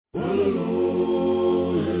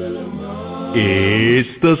It's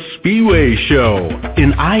the Spiwe Show,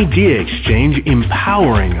 an idea exchange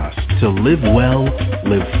empowering us to live well,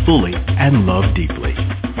 live fully, and love deeply.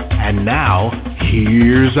 And now,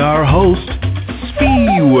 here's our host,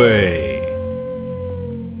 Spiwe.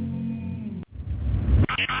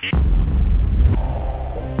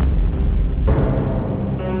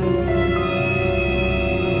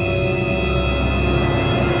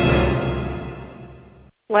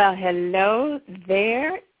 Well, hello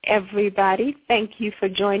there, everybody. Thank you for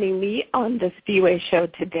joining me on the Spiwe Show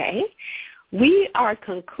today. We are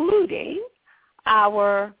concluding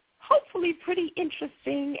our hopefully pretty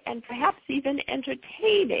interesting and perhaps even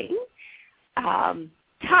entertaining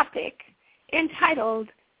topic entitled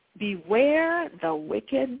Beware the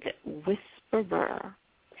Wicked Whisperer.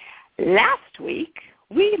 Last week,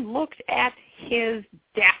 we looked at his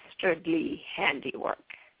dastardly handiwork.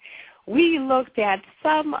 We looked at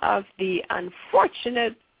some of the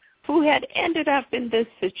unfortunates who had ended up in this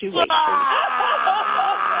situation.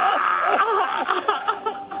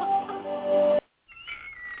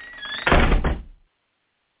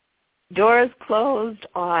 Doors closed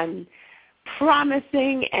on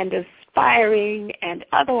promising and aspiring and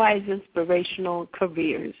otherwise inspirational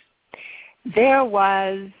careers. There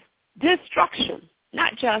was destruction,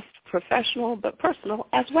 not just professional but personal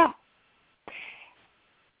as well.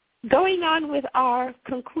 Going on with our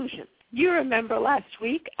conclusion, you remember last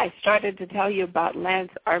week I started to tell you about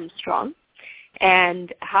Lance Armstrong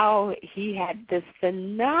and how he had this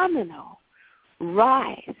phenomenal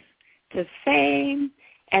rise to fame,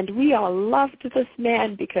 and we all loved this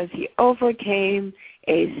man because he overcame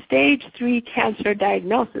a stage 3 cancer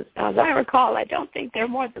diagnosis. Now, as I recall, I don't think there are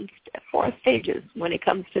more than 4 stages when it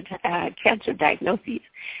comes to cancer diagnoses.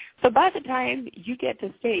 So by the time you get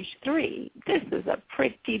to stage 3, this is a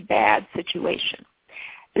pretty bad situation.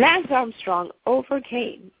 Lance Armstrong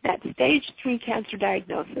overcame that stage 3 cancer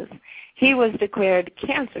diagnosis. He was declared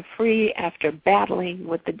cancer-free after battling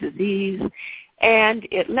with the disease, and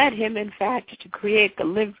it led him, in fact, to create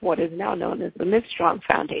what is now known as the Livestrong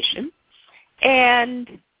Foundation,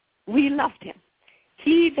 and we loved him.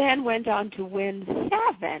 He then went on to win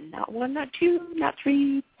 7, not 1, not 2, not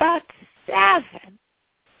 3, but 7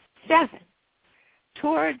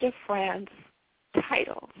 Tour de France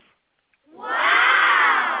titles.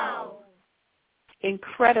 Wow!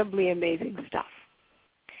 Incredibly amazing stuff.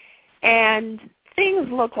 And things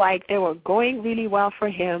looked like they were going really well for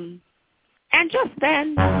him. And just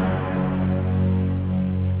then,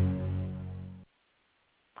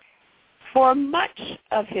 for much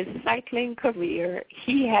of his cycling career,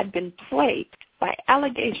 he had been plagued by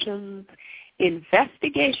allegations,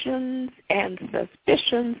 investigations, and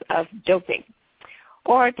suspicions of doping,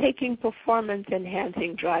 or taking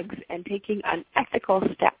performance-enhancing drugs and taking unethical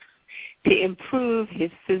steps to improve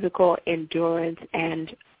his physical endurance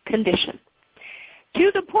and condition.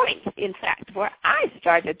 To the point, in fact, where I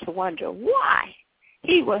started to wonder why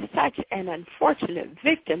he was such an unfortunate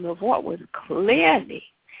victim of what was clearly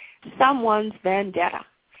someone's vendetta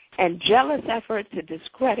and jealous effort to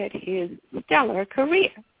discredit his stellar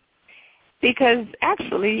career. Because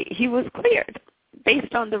actually he was cleared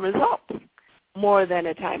based on the results more than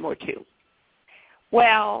a time or two.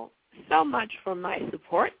 Well, so much for my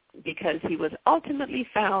support, because he was ultimately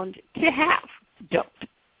found to have doped.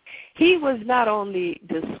 He was not only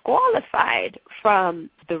disqualified from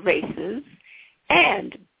the races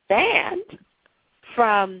and banned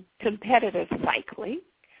from competitive cycling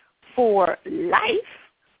for life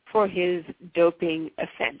for his doping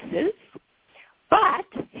offenses, but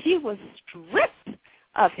he was stripped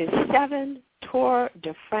of his 7 Tour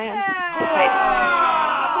de France titles.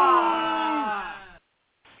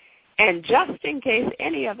 And just in case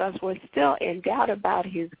any of us were still in doubt about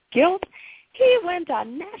his guilt, he went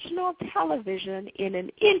on national television in an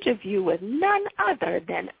interview with none other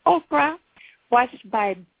than Oprah, watched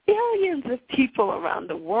by billions of people around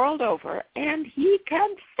the world over, and he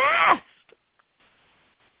confessed.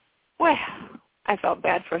 Well, I felt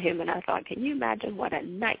bad for him, and I thought, can you imagine what a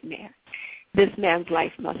nightmare this man's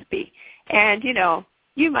life must be? And,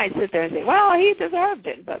 you might sit there and say, well, he deserved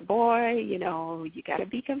it. But, boy, you got to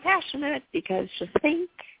be compassionate, because just think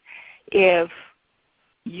if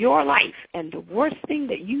your life and the worst thing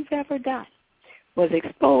that you've ever done was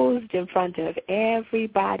exposed in front of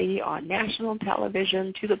everybody on national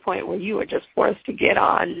television to the point where you were just forced to get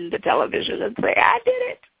on the television and say, I did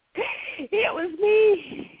it. It was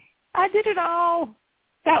me. I did it all.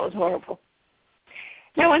 That was horrible.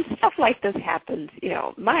 Now, when stuff like this happens,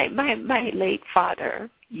 my late father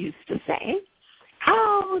used to say,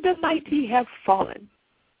 how the mighty have fallen.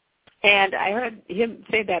 And I heard him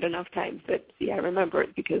say that enough times that, see, I remember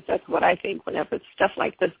it because that's what I think whenever stuff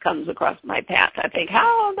like this comes across my path. I think,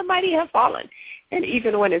 how the mighty have fallen. And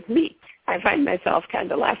even when it's me, I find myself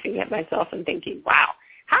kind of laughing at myself and thinking, wow,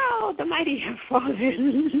 how the mighty have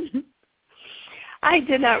fallen. I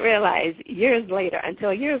did not realize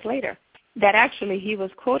until years later, that actually he was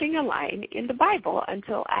quoting a line in the Bible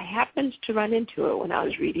until I happened to run into it when I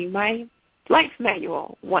was reading my life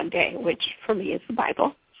manual one day, which for me is the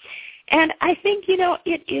Bible. And I think,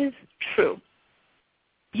 it is true.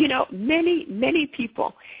 Many, many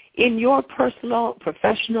people in your personal,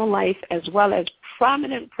 professional life, as well as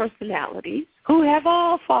prominent personalities, who have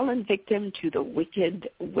all fallen victim to the wicked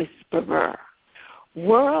whisperer.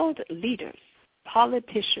 World leaders,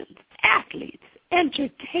 politicians, athletes,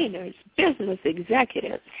 entertainers, business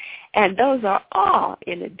executives, and those are all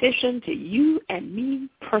in addition to you and me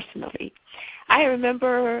personally. I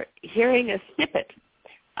remember hearing a snippet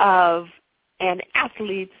of an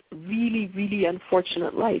athlete's really, really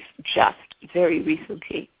unfortunate life just very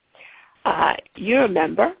recently. You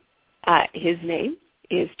remember his name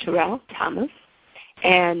is Terrell Thomas,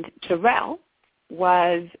 and Terrell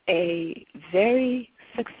was a very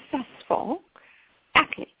successful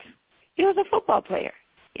athlete. He was a football player,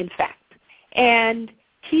 in fact, and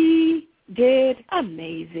he did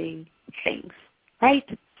amazing things, right?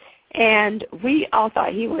 And we all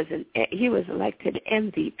thought he was elected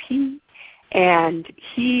MVP, and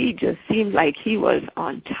he just seemed like he was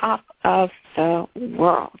on top of the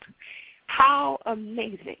world. How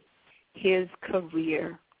amazing his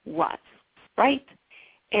career was, right?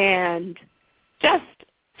 And just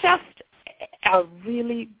a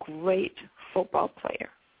really great football player.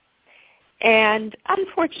 And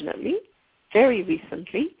unfortunately, very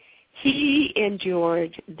recently, he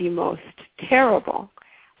endured the most terrible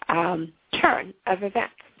turn of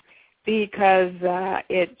events because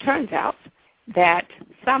it turns out that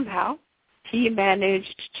somehow he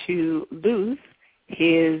managed to lose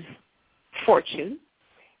his fortune.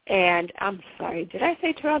 And I'm sorry, did I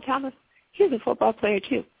say Terrell Thomas? He's a football player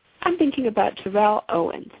too. I'm thinking about Terrell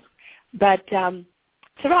Owens. But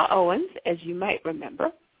Terrell Owens, as you might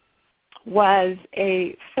remember, was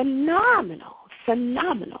a phenomenal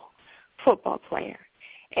football player.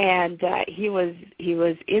 And he was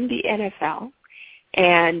in the NFL,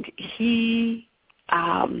 and he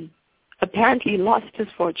apparently lost his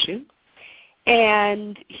fortune,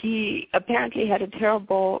 and he apparently had a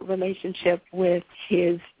terrible relationship with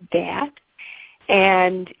his dad,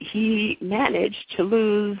 and he managed to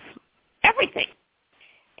lose everything.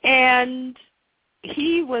 And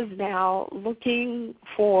he was now looking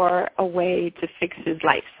for a way to fix his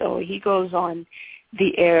life. So he goes on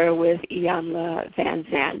the air with Iyanla Van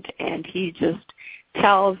Zandt, and he just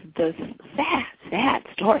tells this sad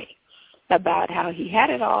story about how he had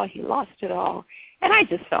it all, he lost it all. And I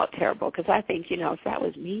just felt terrible because I think, if that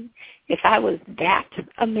was me, if I was that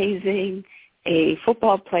amazing a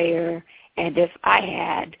football player, and if I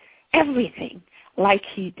had everything like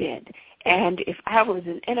he did, and if I was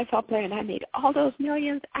an NFL player and I made all those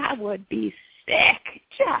millions, I would be sick,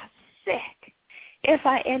 just sick. If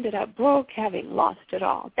I ended up broke, having lost it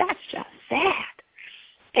all, that's just sad.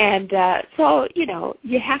 And so,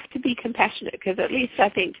 you have to be compassionate because at least I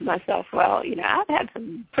think to myself, well, I've had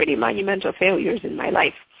some pretty monumental failures in my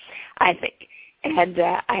life, I think. And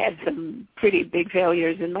I had some pretty big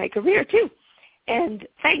failures in my career too. And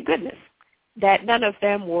thank goodness that none of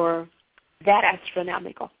them were that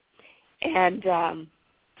astronomical. And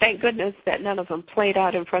thank goodness that none of them played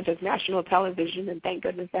out in front of national television, and thank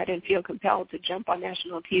goodness I didn't feel compelled to jump on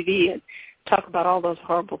national TV and talk about all those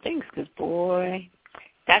horrible things because, boy,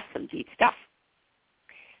 that's some deep stuff.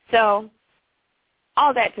 So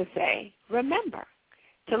all that to say, remember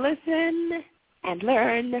to listen and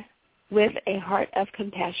learn with a heart of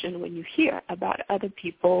compassion when you hear about other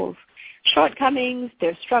people's shortcomings,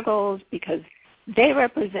 their struggles, because they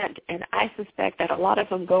represent, and I suspect that a lot of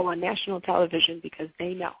them go on national television because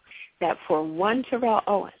they know that for one Terrell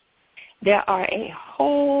Owens, there are a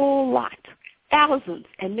whole lot, thousands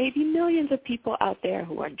and maybe millions of people out there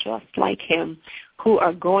who are just like him, who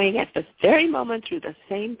are going at this very moment through the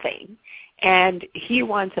same thing, and he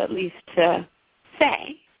wants at least to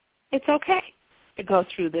say, it's okay to go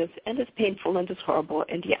through this, and it's painful and it's horrible,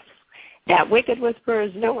 and yes, that wicked whisperer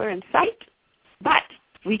is nowhere in sight, but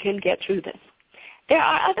we can get through this. There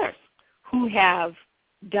are others who have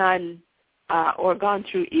done or gone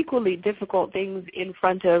through equally difficult things in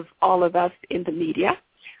front of all of us in the media.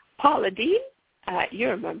 Paula Deen, you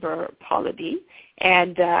remember Paula Deen,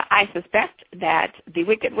 and I suspect that the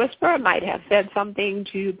wicked whisperer might have said something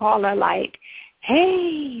to Paula like,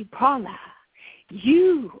 hey, Paula,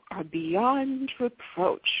 You are beyond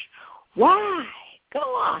reproach. Why? Go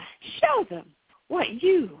on, show them what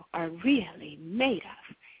you are really made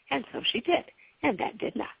of. And so she did, and that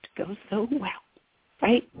did not go so well,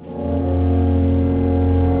 right?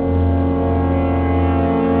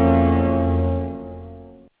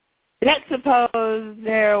 Let's suppose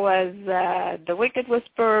there was the Wicked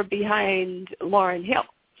Whisperer behind Lauryn Hill.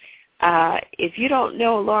 If you don't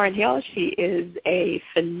know Lauryn Hill, she is a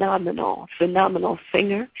phenomenal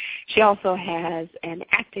singer. She also has an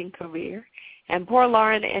acting career. And poor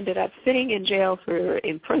Lauryn ended up sitting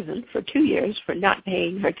in prison for 2 years for not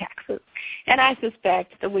paying her taxes. And I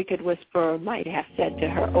suspect the Wicked Whisperer might have said to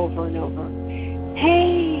her over and over,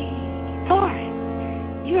 "Hey,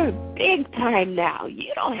 Lauryn, you're big time now.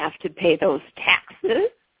 You don't have to pay those taxes."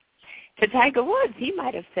 To Tiger Woods, he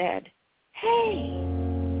might have said, "Hey,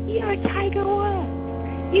 you're Tiger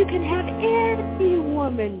Woods. You can have any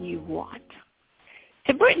woman you want."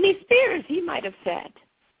 To Britney Spears, he might have said,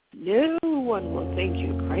 "No one will think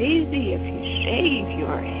you're crazy if you shave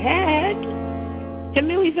your head." To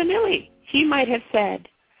Milli Vanilli, he might have said,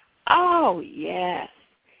 "Oh, yes,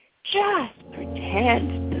 just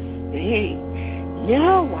pretend to sing.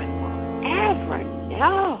 No one will ever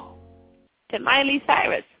know." To Miley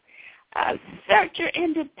Cyrus, "Assert your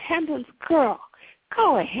independence, girl.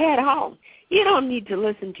 Go ahead home. You don't need to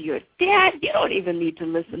listen to your dad. You don't even need to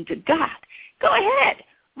listen to God. Go ahead.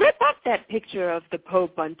 Rip up that picture of the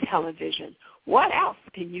Pope on television. What else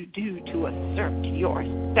can you do to assert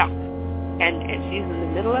yourself?" And she's in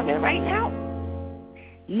the middle of it right now.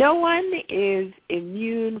 No one is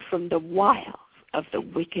immune from the wiles of the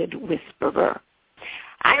Wicked Whisperer.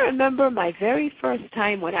 I remember my very first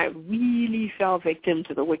time when I really fell victim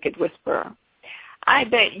to the Wicked Whisperer. I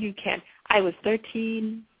bet you can. I was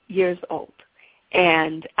 13 years old,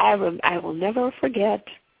 and I will never forget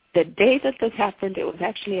the day that this happened. It was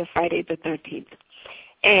actually a Friday the 13th,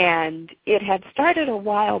 and it had started a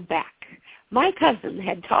while back. My cousin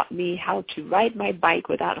had taught me how to ride my bike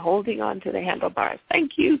without holding on to the handlebars.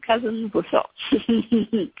 Thank you, Cousin Whistle.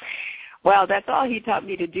 Well, that's all he taught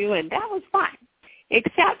me to do, and that was fine,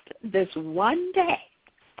 except this one day.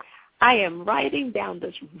 I am riding down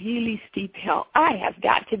this really steep hill. I have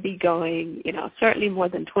got to be going, certainly more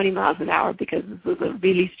than 20 miles an hour because this is a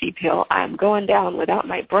really steep hill. I'm going down without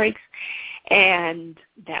my brakes. And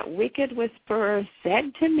that Wicked Whisperer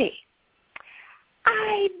said to me,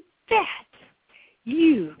 "I bet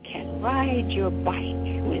you can ride your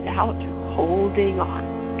bike without holding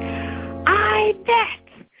on. I bet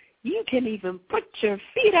you can even put your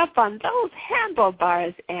feet up on those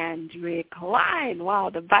handlebars and recline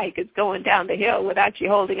while the bike is going down the hill without you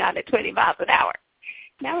holding on at 20 miles an hour."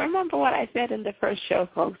 Now, remember what I said in the first show,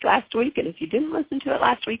 folks, last week, and if you didn't listen to it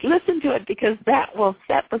last week, listen to it because that will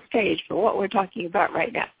set the stage for what we're talking about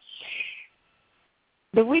right now.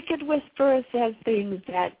 The Wicked Whisperer says things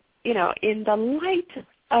that, in the light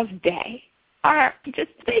of day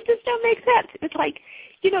they just don't make sense. It's like,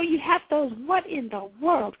 you have those what in the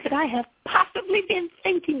world could I have possibly been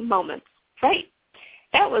thinking moments, right?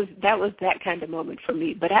 That was that kind of moment for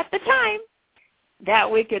me. But at the time,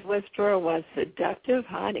 that Wicked Whisperer was seductive,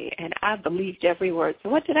 honey, and I believed every word. So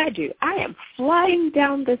what did I do? I am flying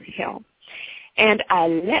down this hill, and I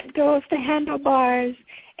let go of the handlebars,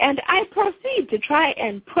 and I proceed to try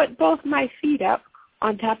and put both my feet up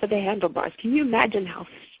on top of the handlebars. Can you imagine how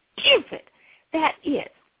stupid that is?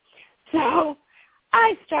 So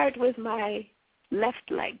I start with my left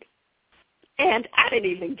leg, and I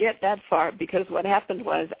didn't even get that far because what happened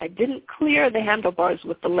was I didn't clear the handlebars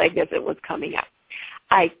with the leg as it was coming up.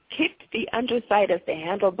 I kicked the underside of the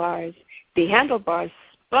handlebars. The handlebars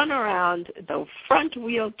spun around. The front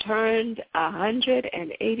wheel turned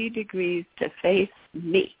 180 degrees to face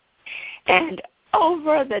me. And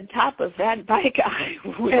over the top of that bike I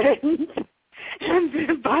went, and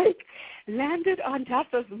the bike landed on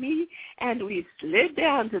top of me, and we slid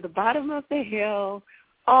down to the bottom of the hill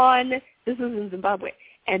this was in Zimbabwe,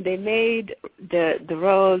 and they made the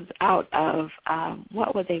roads out of,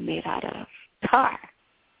 what were they made out of? Tar,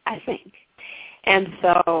 I think. And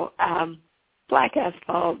so black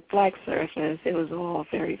asphalt, black surface, it was all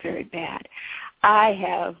very, very bad. I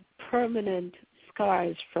have permanent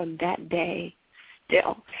scars from that day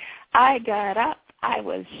still. I got up. I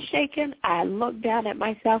was shaken. I looked down at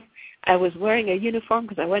myself. I was wearing a uniform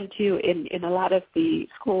because I went to, in a lot of the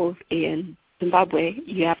schools in Zimbabwe,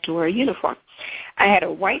 you have to wear a uniform. I had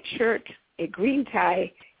a white shirt, a green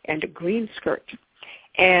tie, and a green skirt.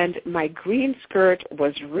 And my green skirt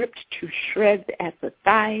was ripped to shreds at the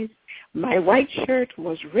thighs. My white shirt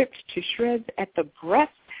was ripped to shreds at the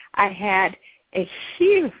breast. I had a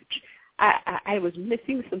huge I was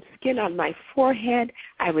missing some skin on my forehead.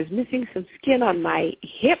 I was missing some skin on my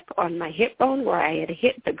hip bone where I had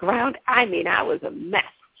hit the ground. I mean, I was a mess.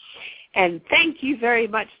 And thank you very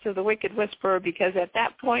much to the Wicked Whisperer, because at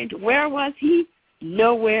that point, where was he?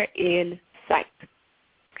 Nowhere in sight.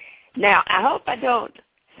 Now, I hope I don't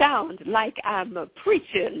sound like I'm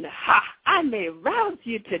preaching. Ha! I may rouse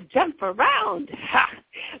you to jump around. Ha!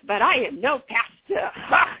 But I am no pastor.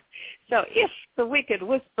 Ha! So if the Wicked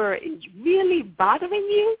Whisperer is really bothering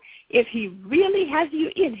you, if he really has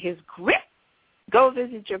you in his grip, go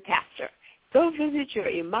visit your pastor. Go visit your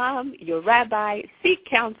imam, your rabbi, seek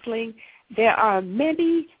counseling. There are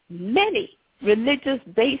many, many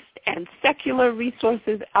religious-based and secular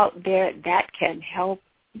resources out there that can help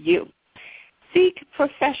you. Seek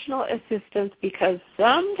professional assistance, because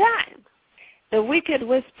sometimes the Wicked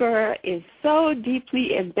Whisperer is so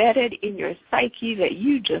deeply embedded in your psyche that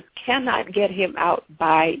you just cannot get him out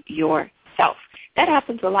by yourself. That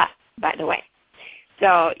happens a lot, by the way.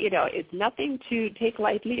 So, it's nothing to take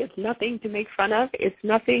lightly. It's nothing to make fun of. It's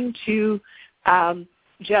nothing to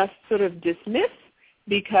just sort of dismiss,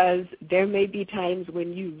 because there may be times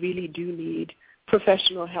when you really do need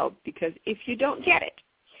professional help, because if you don't get it,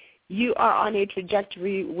 you are on a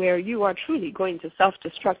trajectory where you are truly going to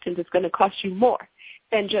self-destruct, and it's going to cost you more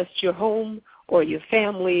than just your home or your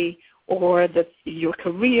family or your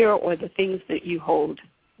career or the things that you hold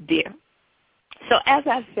dear. So as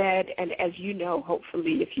I've said, and as you know,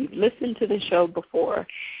 hopefully, if you've listened to the show before,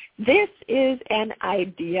 this is an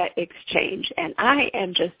idea exchange, and I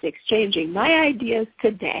am just exchanging my ideas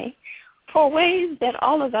today for ways that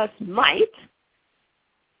all of us might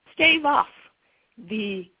stave off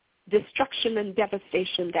the destruction and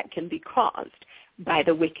devastation that can be caused by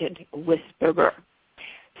the Wicked Whisperer.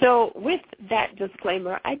 So with that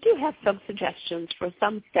disclaimer, I do have some suggestions for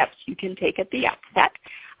some steps you can take at the outset.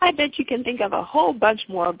 I bet you can think of a whole bunch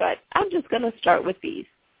more, but I'm just going to start with these.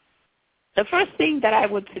 The first thing that I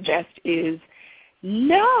would suggest is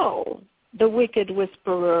know the Wicked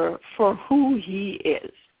Whisperer for who he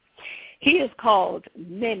is. He is called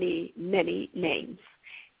many, many names: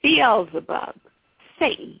 Beelzebub,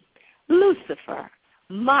 Satan, Lucifer,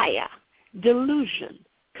 Maya, delusion,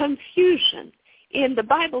 confusion. In the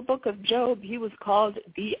Bible book of Job, he was called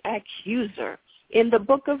the accuser. In the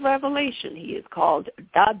book of Revelation, he is called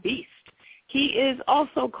the beast. He is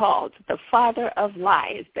also called the father of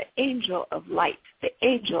lies, the angel of light, the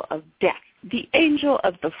angel of death, the angel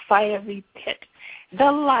of the fiery pit,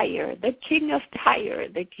 the liar, the king of Tyre,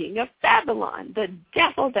 the king of Babylon, the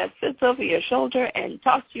devil that sits over your shoulder and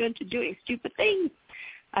talks you into doing stupid things.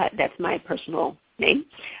 That's my personal name.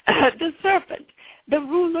 The serpent, the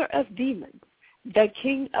ruler of demons, the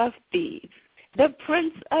king of thieves, the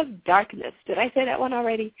prince of darkness. Did I say that one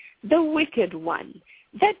already? The wicked one,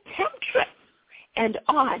 the temptress, and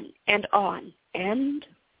on and on and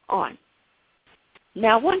on.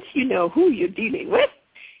 Now, once you know who you're dealing with,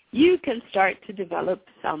 you can start to develop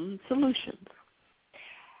some solutions.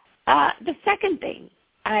 The second thing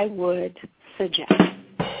I would suggest,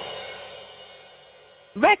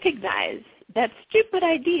 recognize that stupid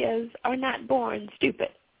ideas are not born stupid,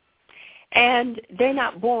 and they're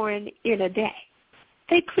not born in a day.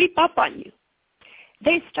 They creep up on you.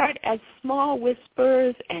 They start as small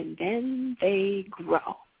whispers, and then they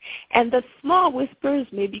grow. And the small whispers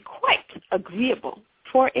may be quite agreeable.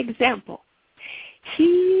 For example,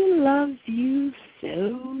 he loves you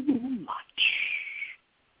so much,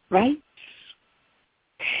 right?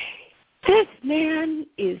 This man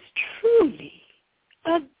is truly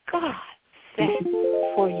a godsend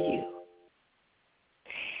for you.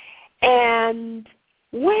 And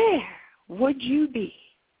where would you be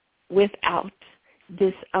without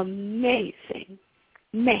this amazing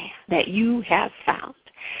man that you have found?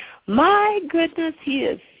 My goodness, he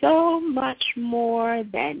is so much more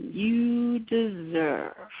than you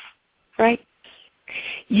deserve, right?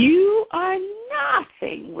 You are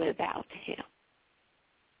nothing without him.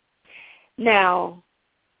 Now,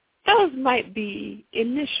 those might be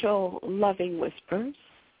initial loving whispers,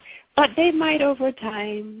 but they might over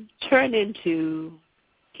time turn into,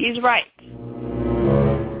 he's right.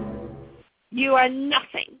 You are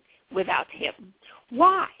nothing without him.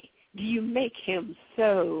 Why do you make him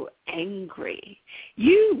so angry?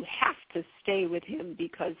 You have to stay with him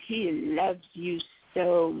because he loves you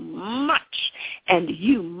so much, and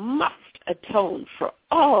you must atone for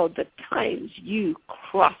all the times you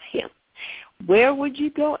cross him. Where would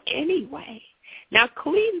you go anyway? Now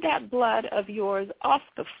clean that blood of yours off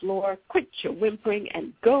the floor, quit your whimpering,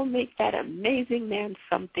 and go make that amazing man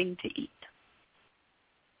something to eat.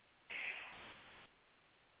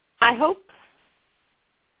 I hope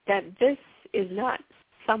that this is not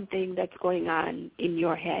something that's going on in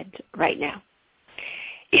your head right now.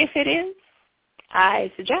 If it is,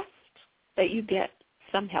 I suggest that you get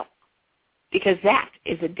some help, because that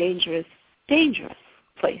is a dangerous, dangerous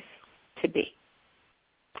place to be.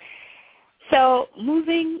 So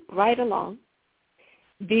moving right along,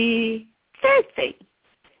 the third thing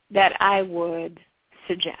that I would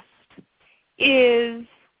suggest is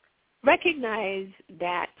recognize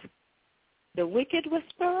that the wicked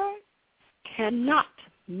whisperer cannot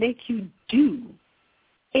make you do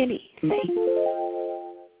anything.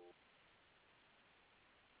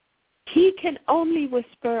 He can only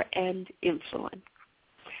whisper and influence.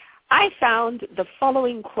 I found the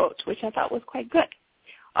following quote, which I thought was quite good,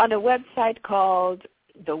 on a website called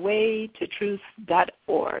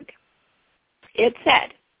thewaytotruth.org. It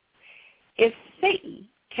said, if Satan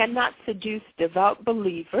cannot seduce devout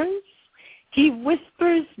believers, he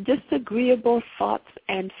whispers disagreeable thoughts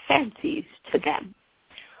and fancies to them.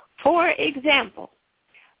 For example,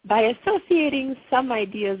 by associating some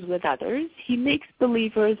ideas with others, he makes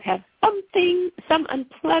believers have some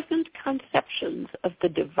unpleasant conceptions of the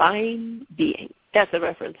divine being. That's a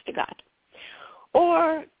reference to God.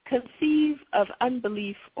 Or conceive of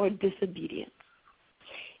unbelief or disobedience.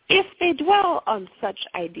 If they dwell on such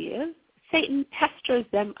ideas, Satan pesters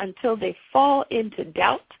them until they fall into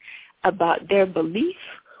doubt about their belief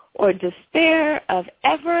or despair of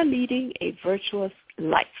ever leading a virtuous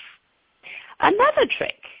life. Another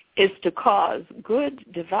trick is to cause good,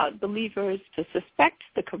 devout believers to suspect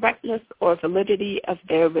the correctness or validity of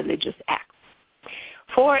their religious acts.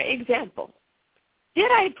 For example,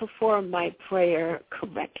 did I perform my prayer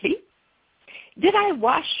correctly? Did I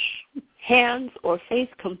wash hands or face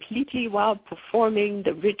completely while performing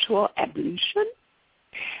the ritual ablution?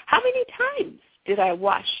 How many times did I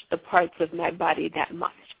wash the parts of my body that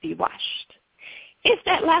must be washed? If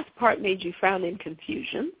that last part made you frown in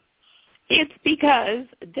confusion, it's because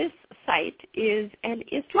this site is an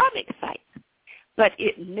Islamic site, but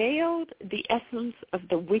it nailed the essence of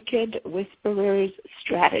the wicked whisperer's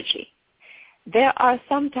strategy. There are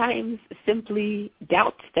sometimes simply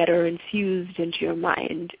doubts that are infused into your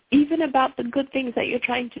mind, even about the good things that you're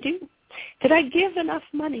trying to do. Did I give enough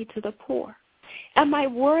money to the poor? Am I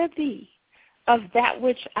worthy of that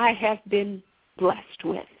which I have been blessed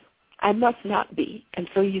with? I must not be. And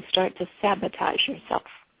so you start to sabotage yourself.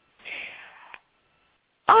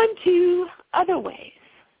 On to other ways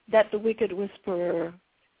that the wicked whisperer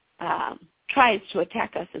tries to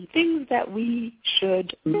attack us, and things that we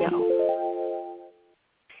should know.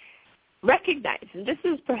 Recognize, and this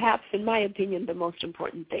is perhaps, in my opinion, the most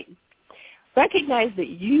important thing, recognize that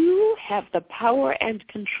you have the power and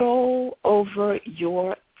control over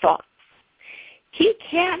your thoughts. He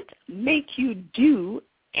can't make you do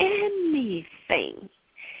anything.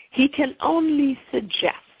 He can only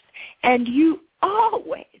suggest, and you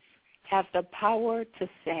always have the power to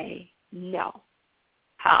say no.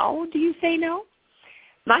 How do you say no?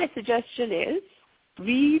 My suggestion is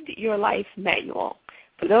read your life manual.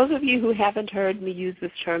 For those of you who haven't heard me use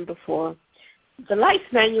this term before, the life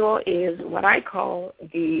manual is what I call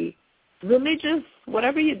the religious,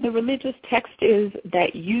 the religious text is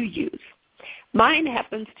that you use. Mine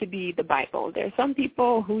happens to be the Bible. There are some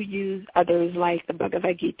people who use others like the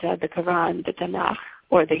Bhagavad Gita, the Quran, the Tanakh,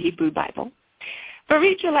 or the Hebrew Bible. But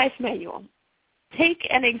read your life manual. Take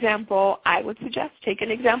an example, I would suggest take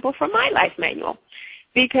an example from my life manual,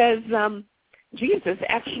 because Jesus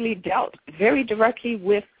actually dealt very directly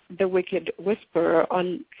with the wicked whisperer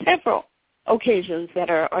on several occasions that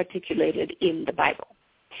are articulated in the Bible.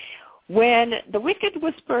 When the wicked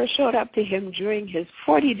whisperer showed up to him during his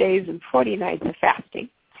 40 days and 40 nights of fasting,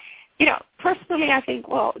 personally I think,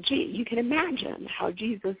 you can imagine how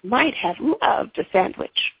Jesus might have loved a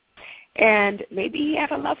sandwich. And maybe he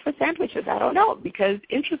had a love for sandwiches. I don't know, because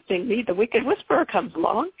interestingly, the wicked whisperer comes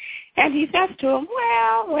along and he says to him,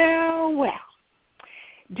 well,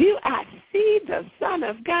 do I see the Son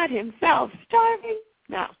of God himself starving?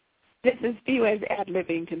 Now, this is Spiwe's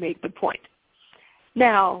ad-libbing to make the point.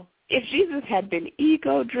 Now, if Jesus had been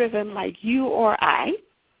ego-driven like you or I,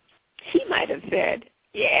 he might have said,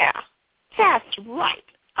 yeah, that's right,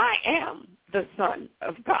 I am the Son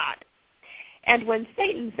of God. And when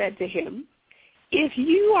Satan said to him, if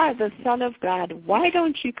you are the Son of God, why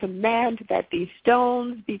don't you command that these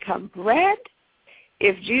stones become bread?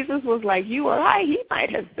 If Jesus was like you or I, he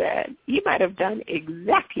might have done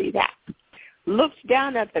exactly that. Looked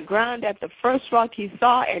down at the ground at the first rock he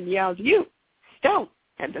saw and yelled, you, stone.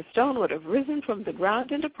 And the stone would have risen from the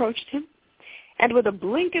ground and approached him. And with a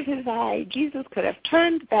blink of his eye, Jesus could have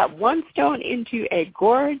turned that one stone into a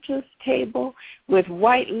gorgeous table with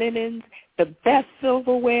white linens, the best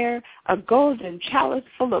silverware, a golden chalice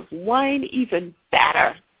full of wine, even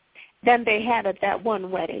better than they had at that one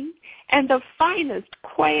wedding, and the finest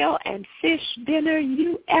quail and fish dinner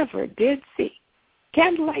you ever did see,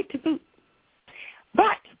 candlelight to boot.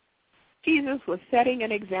 But Jesus was setting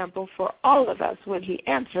an example for all of us when he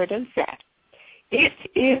answered and said, "It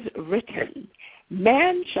is written,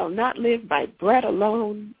 man shall not live by bread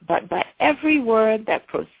alone, but by every word that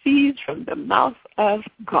proceeds from the mouth of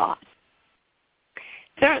God."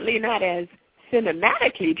 Certainly not as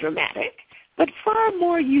cinematically dramatic, but far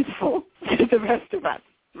more useful to the rest of us,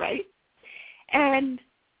 right? And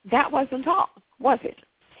that wasn't all, was it?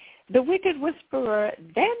 The wicked whisperer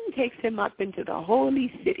then takes him up into the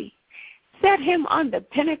holy city, set him on the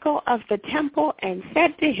pinnacle of the temple, and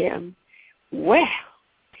said to him, "Well,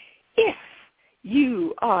 if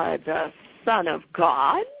you are the Son of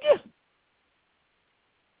God,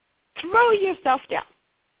 throw yourself down,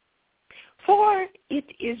 for it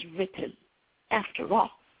is written, after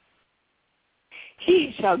all,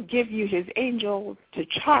 he shall give you his angels to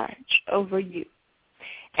charge over you,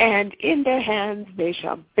 and in their hands they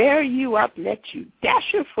shall bear you up, lest you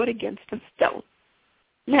dash your foot against a stone."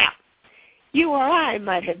 Now, you or I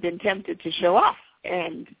might have been tempted to show off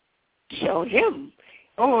and show him,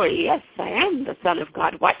 "Oh, yes, I am the Son of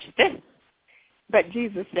God. Watch this." But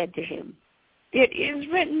Jesus said to him, "It is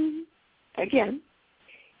written," again,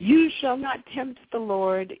 "you shall not tempt the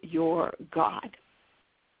Lord your God."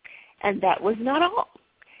 And that was not all.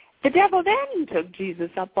 The devil then took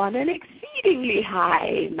Jesus up on an exceedingly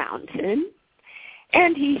high mountain,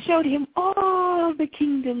 and he showed him all the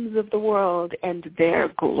kingdoms of the world and their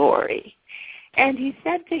glory. And he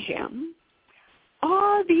said to him,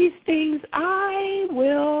 "All these things I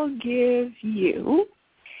will give you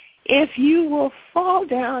if you will fall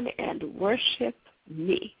down and worship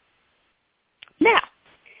me." Now,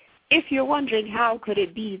 if you're wondering how could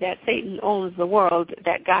it be that Satan owns the world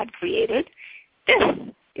that God created, this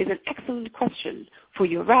is an excellent question for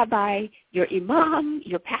your rabbi, your imam,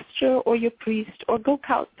 your pastor, or your priest, or go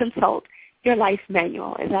consult your life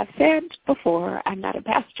manual. As I've said before, I'm not a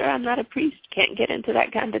pastor, I'm not a priest, can't get into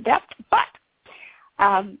that kind of depth, but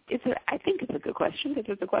I think it's a good question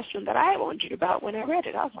because it's a question that I wondered about when I read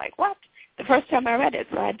it. I was like, what? The first time I read it,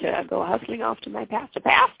 so I had to go hustling off to my pastor.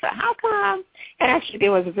 "Pastor, how come?" And actually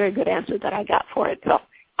there was a very good answer that I got for it, so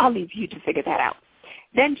I'll leave you to figure that out.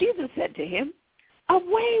 Then Jesus said to him,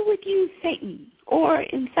 "Away with you, Satan," or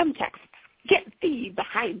in some texts, "Get thee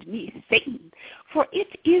behind me, Satan, for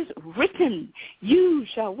it is written, you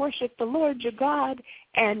shall worship the Lord your God,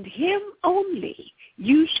 and him only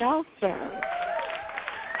you shall serve."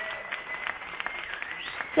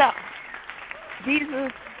 So,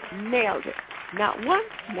 Jesus nailed it. Not once,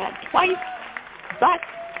 not twice, but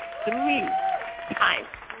 3 times.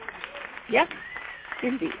 Yes,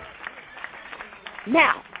 indeed.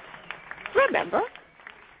 Now, remember,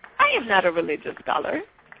 I am not a religious scholar,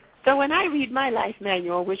 so when I read my life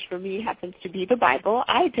manual, which for me happens to be the Bible,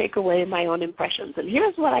 I take away my own impressions. And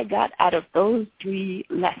here's what I got out of those 3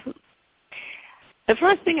 lessons. The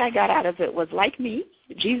first thing I got out of it was, like me,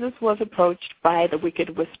 Jesus was approached by the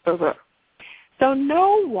wicked whisperer. So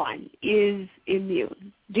no one is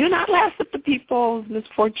immune. Do not laugh at the people's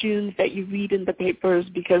misfortunes that you read in the papers,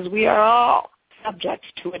 because we are all subject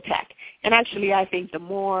to attack. And actually, I think the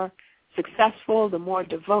more successful, the more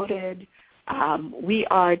devoted we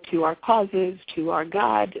are to our causes, to our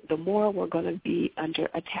God, the more we're going to be under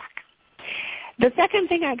attack. The second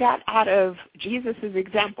thing I got out of Jesus'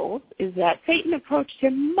 examples is that Satan approached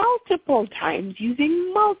him multiple times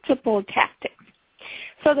using multiple tactics.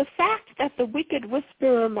 So the fact that the wicked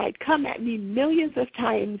whisperer might come at me millions of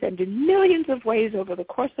times and in millions of ways over the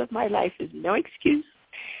course of my life is no excuse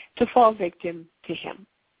to fall victim to him.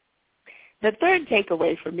 The third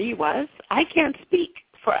takeaway for me was I can't speak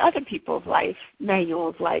for other people's life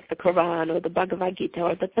manuals like the Quran or the Bhagavad Gita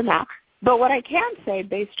or the Tanakh. But what I can say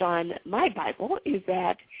based on my Bible is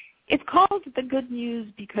that it's called the good news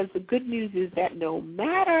because the good news is that no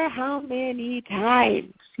matter how many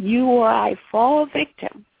times you or I fall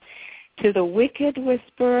victim to the wicked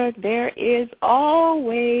whisperer, there is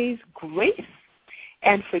always grace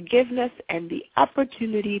and forgiveness and the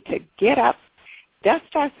opportunity to get up,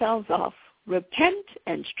 dust ourselves off, repent,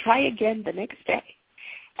 and try again the next day.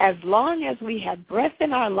 As long as we have breath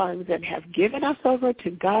in our lungs and have given us over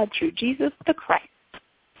to God through Jesus the Christ.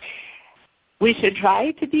 We should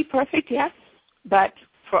try to be perfect, yes, but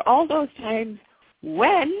for all those times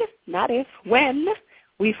when, not if, when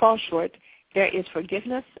we fall short, there is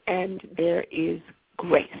forgiveness, and there is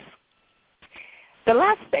grace. The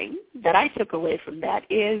last thing that I took away from that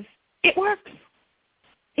is it works.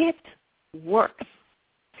 It works.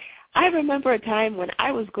 I remember a time when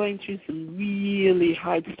I was going through some really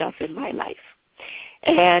hard stuff in my life,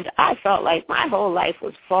 and I felt like my whole life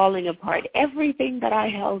was falling apart. Everything that I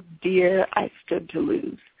held dear, I stood to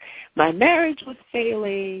lose. My marriage was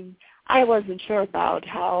failing. I wasn't sure about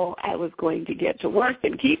how I was going to get to work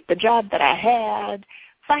and keep the job that I had.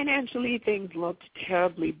 Financially, things looked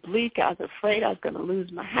terribly bleak. I was afraid I was going to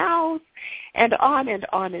lose my house, and on and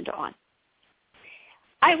on and on.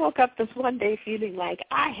 I woke up this one day feeling like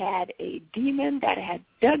I had a demon that had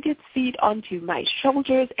dug its feet onto my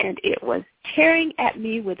shoulders, and it was tearing at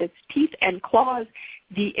me with its teeth and claws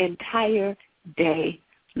the entire day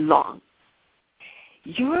long.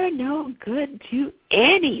 You're no good to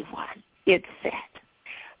anyone, it said.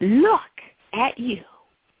 Look at you.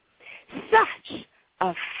 Such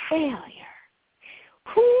a failure.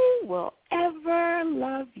 Who will ever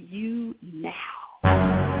love you now?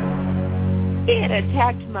 It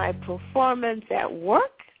attacked my performance at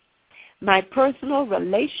work, my personal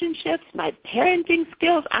relationships, my parenting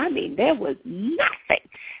skills. I mean, there was nothing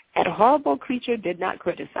that horrible creature did not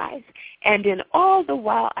criticize. And in all the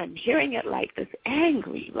while, I'm hearing it like this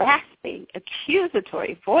angry, rasping,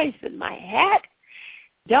 accusatory voice in my head.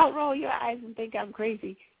 Don't roll your eyes and think I'm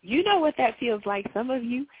crazy. You know what that feels like. Some of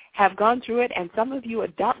you have gone through it, and some of you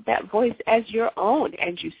adopt that voice as your own,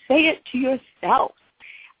 and you say it to yourself.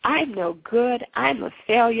 I'm no good. I'm a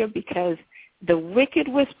failure, because the wicked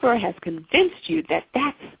whisperer has convinced you that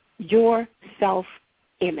that's your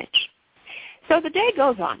self-image. So the day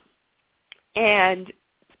goes on, and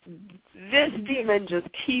this demon just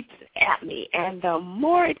keeps at me, and the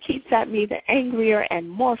more it keeps at me, the angrier and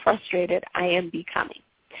more frustrated I am becoming.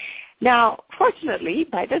 Now, fortunately,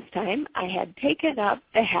 by this time, I had taken up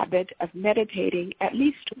the habit of meditating at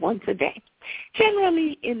least once a day,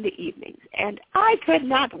 generally in the evenings, and I could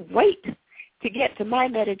not wait to get to my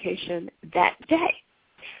meditation that day.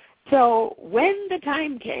 So when the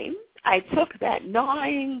time came, I took that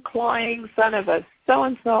gnawing, clawing son of a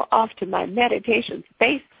so-and-so off to my meditation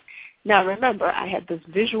space. Now, remember, I had this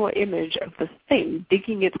visual image of this thing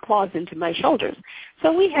digging its claws into my shoulders.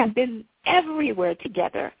 So we had been everywhere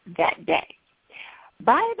together that day.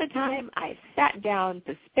 By the time I sat down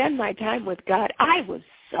to spend my time with God, I was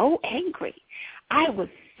so angry. I was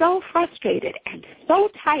so frustrated and so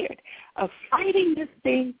tired of fighting this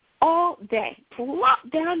thing all day, flopped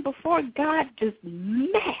down before God, just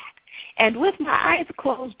mad. And with my eyes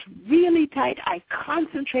closed really tight, I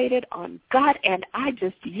concentrated on God, and I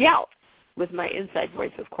just yelled, with my inside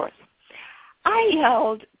voice, of course. I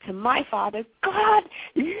yelled to my Father, God,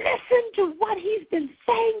 listen to what he's been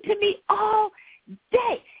saying to me all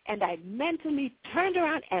day. And I mentally turned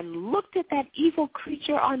around and looked at that evil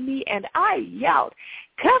creature on me, and I yelled,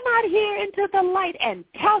 come out here into the light and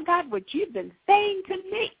tell God what you've been saying to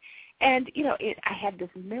me. And, I had this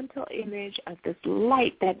mental image of this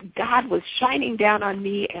light that God was shining down on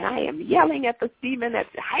me, and I am yelling at the demon that's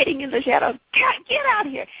hiding in the shadows, get out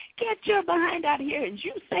here, get your behind out here, and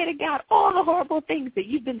you say to God all the horrible things that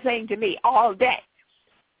you've been saying to me all day.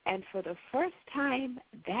 And for the first time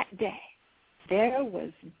that day, there was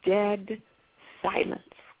dead silence.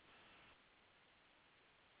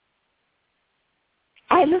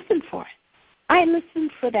 I listened for it. I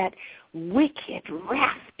listened for that wicked,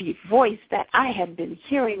 raspy voice that I had been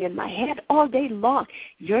hearing in my head all day long.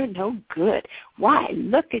 You're no good. Why?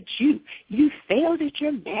 Look at you. You failed at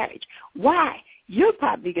your marriage. Why? You're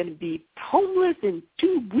probably going to be homeless in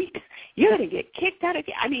 2 weeks. You're going to get kicked out of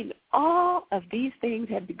here. I mean, all of these things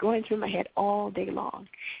had been going through my head all day long.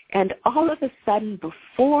 And all of a sudden,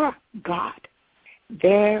 before God,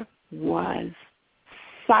 there was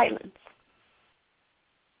silence.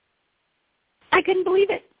 I couldn't believe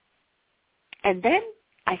it. And then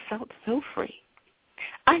I felt so free.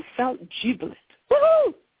 I felt jubilant.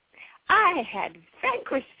 Woo-hoo! I had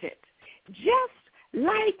vanquished it, just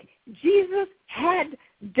like Jesus had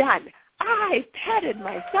done. I patted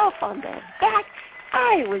myself on the back.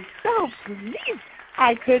 I was so pleased.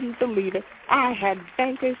 I couldn't believe it. I had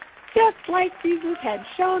vanquished just like Jesus had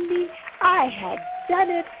shown me. I had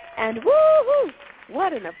done it, and woo-hoo!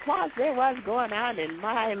 What an applause there was going on in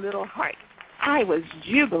my little heart. I was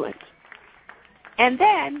jubilant. And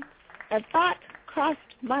then a thought crossed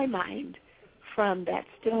my mind from that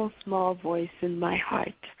still small voice in my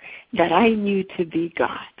heart that I knew to be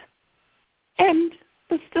God. And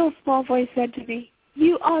the still small voice said to me,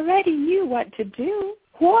 you already knew what to do.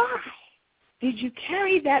 Why did you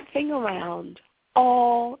carry that thing around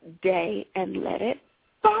all day and let it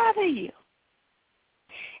bother you?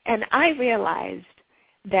 And I realized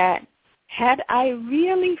that had I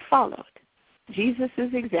really followed Jesus'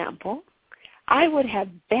 example, I would have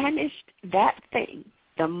banished that thing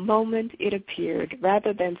the moment it appeared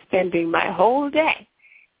rather than spending my whole day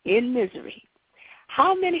in misery.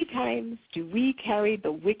 How many times do we carry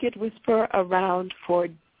the wicked whisperer around for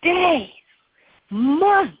days,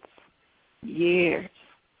 months, years?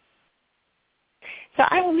 So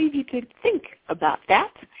I will leave you to think about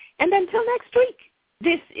that. And until next week,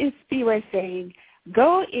 this is Spiwe saying,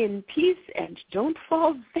 go in peace and don't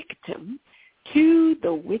fall victim to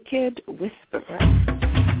the wicked whisperer.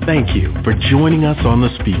 Thank you for joining us on The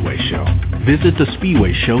Spiwe Show. Visit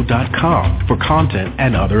thespiweshow.com for content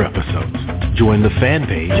and other episodes. Join the fan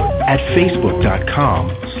page at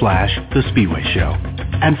facebook.com/The Spiwe Show.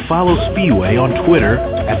 And follow Spiwe on Twitter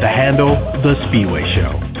at the handle The Spiwe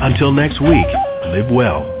Show. Until next week, live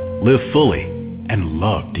well, live fully, and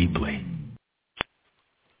love deeply.